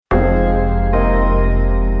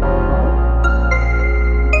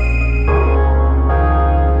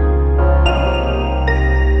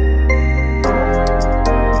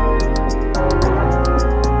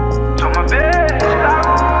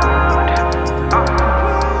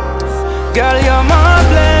Girl, you're my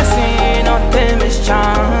blessing, nothing is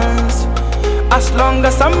chance. As long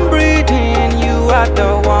as I'm breathing, you are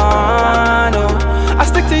the one. Oh, I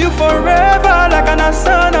stick to you forever like an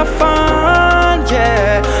son of fun.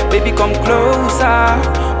 Yeah, baby, come closer.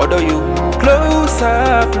 Although you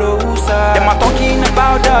closer, closer. Them are talking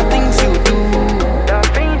about the things you do. The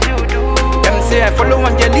things you do. Them say I follow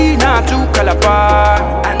Angelina to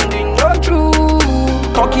Calabar, and they know true.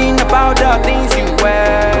 Talking about the things you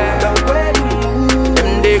wear, the way you move.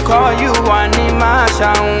 Them they call you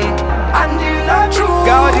animation, and you know true.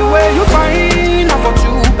 Girl, the way you find out for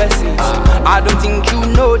two persons, I don't think you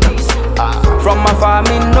know this. From afar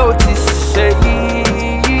me notice, say,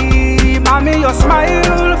 mommy, your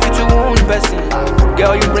smile fit your own person.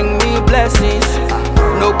 Girl, you bring me blessings.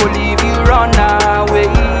 No go leave you run away.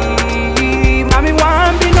 Mommy,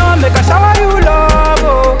 one be no make a shower you love.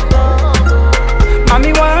 Oh.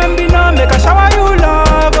 Mommy, one be no make a shower you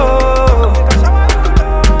love. Oh.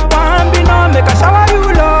 One be no make a shower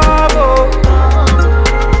you love. Oh.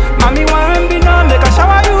 Mommy, one be no make a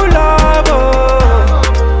shower you love. Oh.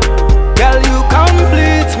 Girl, you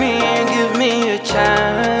complete me, give me a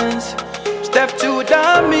chance. Step to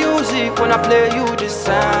the music when I play you the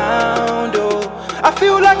sound. Oh, I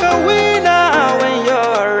feel like a winner when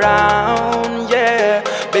you're around. Yeah,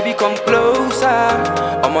 baby, come closer.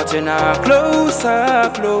 I'm watching her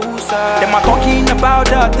closer, closer. Them are talking about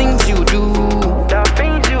the things you do. The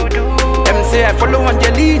things you do. Them say I follow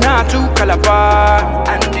Angelina to Calabar,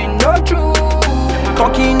 and they know true.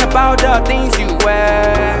 Talking about the things you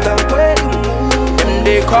wear, the way you move. Them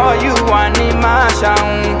they call you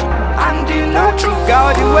animation, and you know true.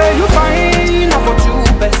 Girl, the way you find out for two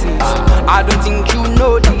persons, I don't think you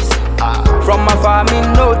know this. From afar me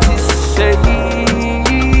notice, say,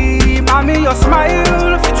 mommy, your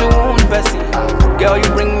smile fit your own person. Girl, you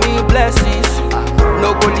bring me blessings.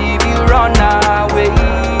 No go leave you run away.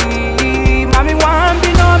 Mommy, one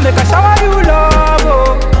be no make a shower you love.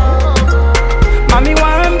 Oh. Mommy,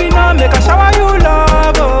 one be no make a shower